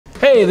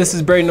Hey, this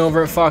is Braden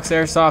over at FAF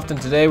Airsoft,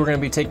 and today we're going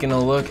to be taking a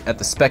look at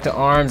the Specna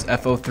Arms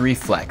F03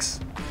 Flex.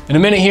 In a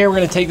minute here, we're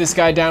going to take this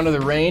guy down to the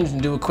range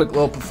and do a quick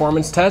little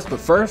performance test, but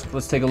first,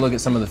 let's take a look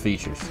at some of the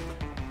features.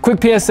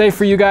 Quick PSA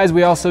for you guys,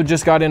 we also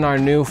just got in our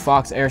new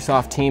FAF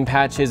Airsoft team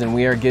patches, and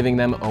we are giving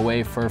them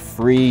away for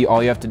free.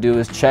 All you have to do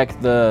is check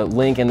the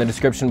link in the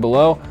description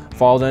below,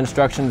 follow the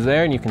instructions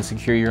there, and you can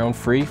secure your own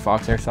free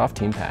FAF Airsoft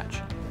team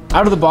patch.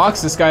 Out of the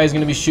box, this guy is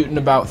going to be shooting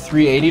about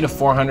 380 to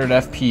 400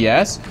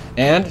 FPS,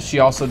 and she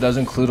also does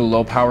include a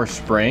low power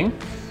spring.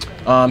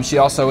 She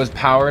also is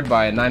powered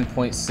by a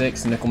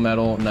 9.6 nickel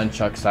metal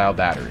nunchuck style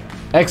battery.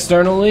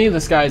 Externally,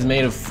 this guy is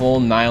made of full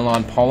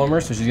nylon polymer,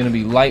 so she's going to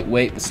be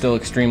lightweight but still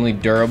extremely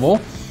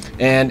durable.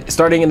 And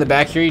starting in the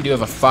back here, you do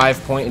have a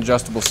 5-point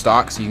adjustable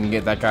stock, so you can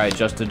get that guy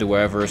adjusted to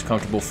wherever is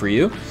comfortable for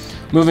you.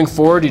 Moving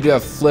forward, you do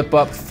have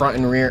flip-up front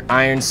and rear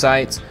iron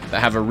sights that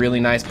have a really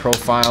nice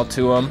profile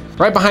to them.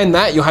 Right behind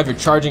that, you'll have your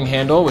charging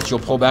handle, which you'll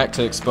pull back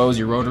to expose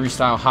your rotary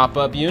style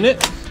hop-up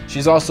unit.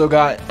 She's also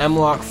got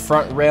M-LOK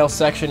front rail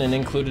section, and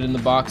included in the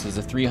box is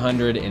a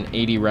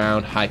 380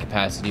 round high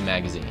capacity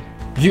magazine.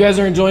 If you guys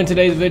are enjoying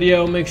today's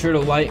video, make sure to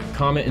like,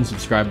 comment, and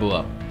subscribe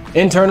below.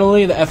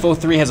 Internally, the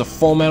F03 has a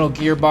full metal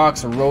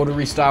gearbox, a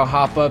rotary style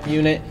hop-up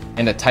unit,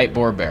 and a tight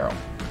bore barrel.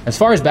 As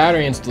far as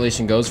battery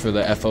installation goes for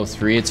the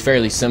F03, it's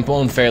fairly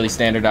simple and fairly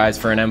standardized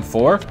for an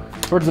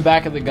M4. Towards the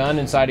back of the gun,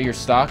 inside of your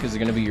stock, is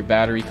going to be your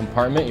battery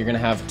compartment. You're going to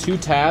have 2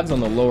 tabs on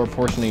the lower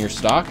portion of your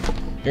stock.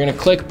 You're going to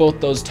click both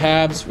those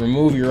tabs,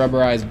 remove your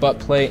rubberized butt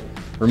plate,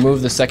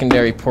 remove the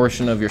secondary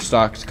portion of your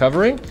stock's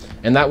covering,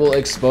 and that will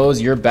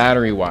expose your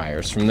battery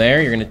wires. From there,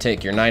 you're going to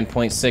take your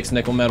 9.6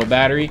 nickel metal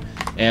battery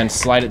and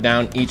slide it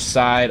down each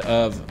side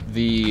of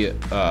the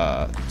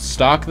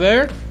stock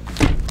there.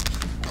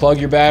 Plug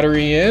your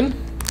battery in,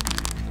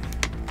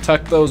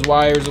 tuck those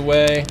wires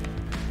away,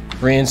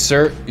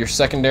 reinsert your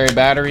secondary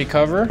battery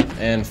cover,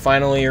 and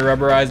finally your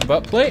rubberized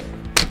butt plate,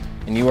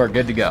 and you are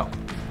good to go.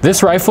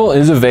 This rifle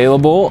is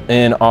available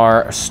in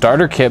our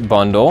starter kit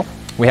bundle.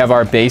 We have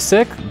our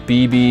basic,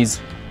 BBs,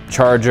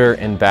 charger,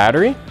 and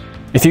battery.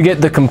 If you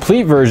get the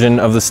complete version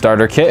of the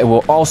starter kit, it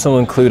will also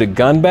include a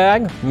gun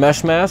bag,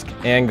 mesh mask,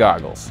 and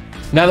goggles.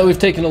 Now that we've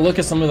taken a look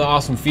at some of the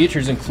awesome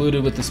features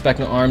included with the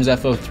Specna Arms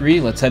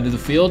F03, let's head to the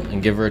field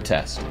and give her a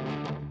test.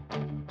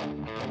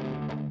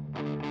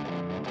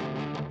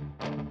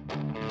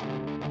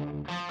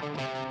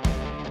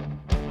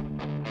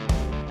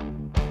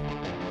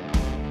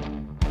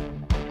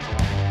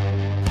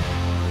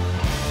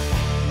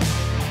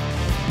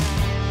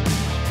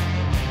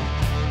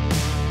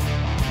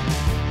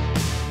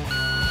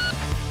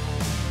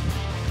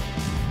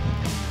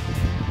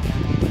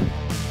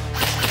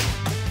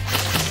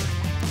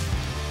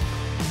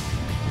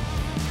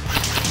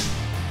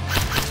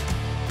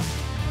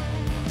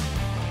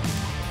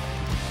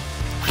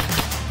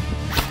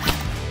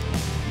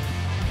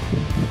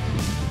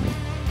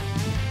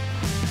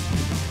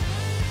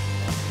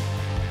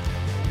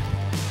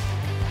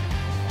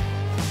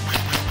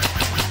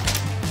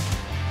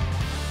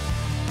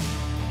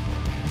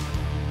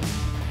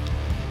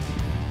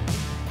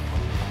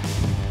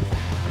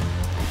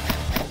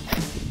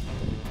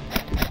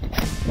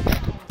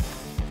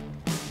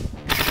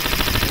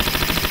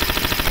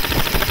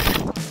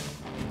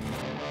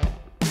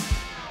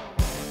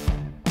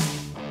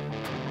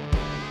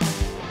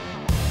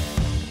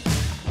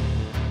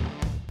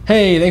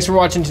 Hey, thanks for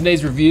watching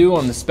today's review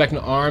on the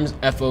Specna Arms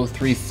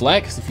F03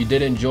 Flex. If you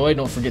did enjoy,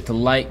 don't forget to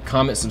like,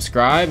 comment,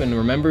 subscribe, and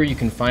remember you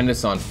can find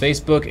us on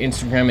Facebook,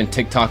 Instagram, and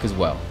TikTok as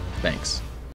well. Thanks.